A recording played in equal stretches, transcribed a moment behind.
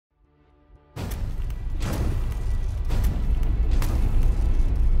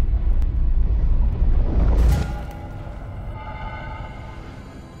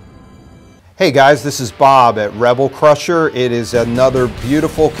Hey guys, this is Bob at Rebel Crusher. It is another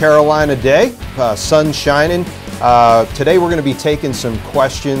beautiful Carolina day, sun shining. Today we're going to be taking some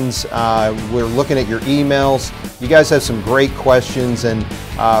questions. We're looking at your emails. You guys have some great questions, and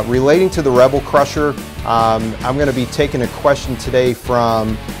relating to the Rebel Crusher, I'm going to be taking a question today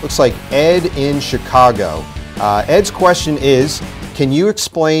from, looks like Ed in Chicago. Ed's question is, can you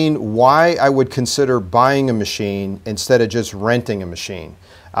explain why I would consider buying a machine instead of just renting a machine?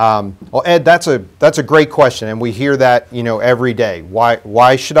 Well, Ed, that's a great question, and we hear that, you know, every day.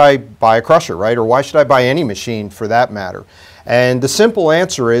 Why should I buy a crusher, right? Or why should I buy any machine for that matter? And the simple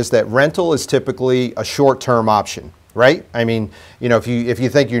answer is that rental is typically a short-term option, right? I mean, you know, if you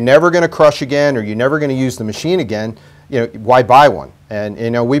think you're never going to crush again or you're never going to use the machine again, you know, why buy one? And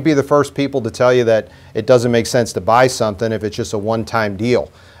you know, we'd be the first people to tell you that it doesn't make sense to buy something if it's just a one-time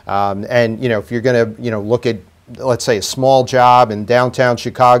deal. And you know, if you're going to, you know, look at, let's say, a small job in downtown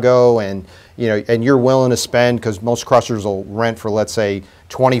Chicago, and you know, and you're willing to spend, because most crushers will rent for, let's say,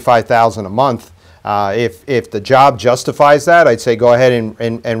 $25,000 a month. If the job justifies that, I'd say go ahead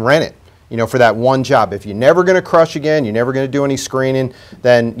and rent it, you know, for that one job. If you're never going to crush again, you're never going to do any screening,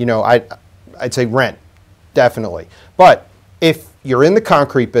 then, you know, I'd say rent, definitely. But if you're in the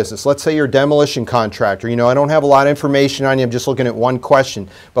concrete business, let's say you're a demolition contractor, you know, I don't have a lot of information on you, I'm just looking at one question.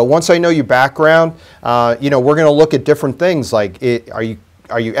 But once I know your background, you know, we're going to look at different things like, are you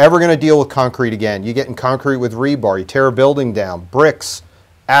ever going to deal with concrete again? You get in concrete with rebar, you tear a building down, bricks,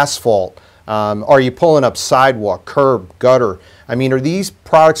 asphalt, are you pulling up sidewalk, curb, gutter? I mean, are these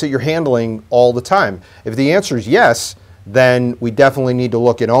products that you're handling all the time? If the answer is yes, then we definitely need to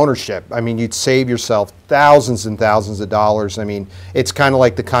look at ownership. I mean, you'd save yourself thousands and thousands of dollars. I mean, it's kind of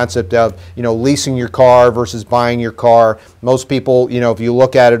like the concept of, you know, leasing your car versus buying your car. Most people, you know, if you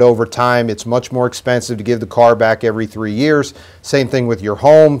look at it over time, it's much more expensive to give the car back every 3 years. Same thing with your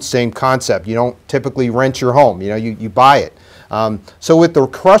home, same concept. You don't typically rent your home, you know, you buy it. So with the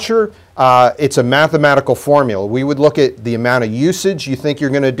crusher, it's a mathematical formula. We would look at the amount of usage you think you're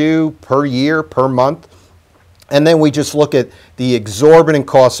going to do per year, per month. And then we just look at the exorbitant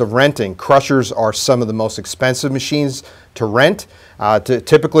costs of renting. Crushers are some of the most expensive machines to rent.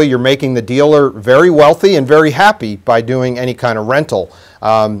 Typically, you're making the dealer very wealthy and very happy by doing any kind of rental.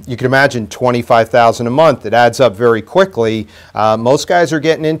 You can imagine $25,000 a month. It adds up very quickly. Most guys are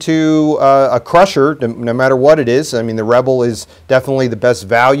getting into a crusher, no matter what it is. I mean, the Rebel is definitely the best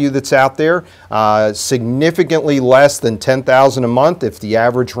value that's out there. Significantly less than $10,000 a month. If the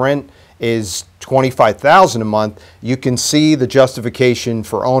average rent is $25,000 a month, you can see the justification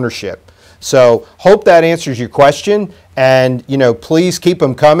for ownership. So hope that answers your question, and you know, please keep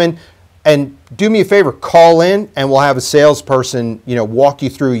them coming. And do me a favor, call in and we'll have a salesperson, you know, walk you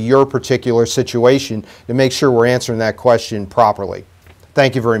through your particular situation to make sure we're answering that question properly.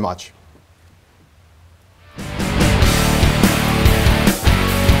 Thank you very much.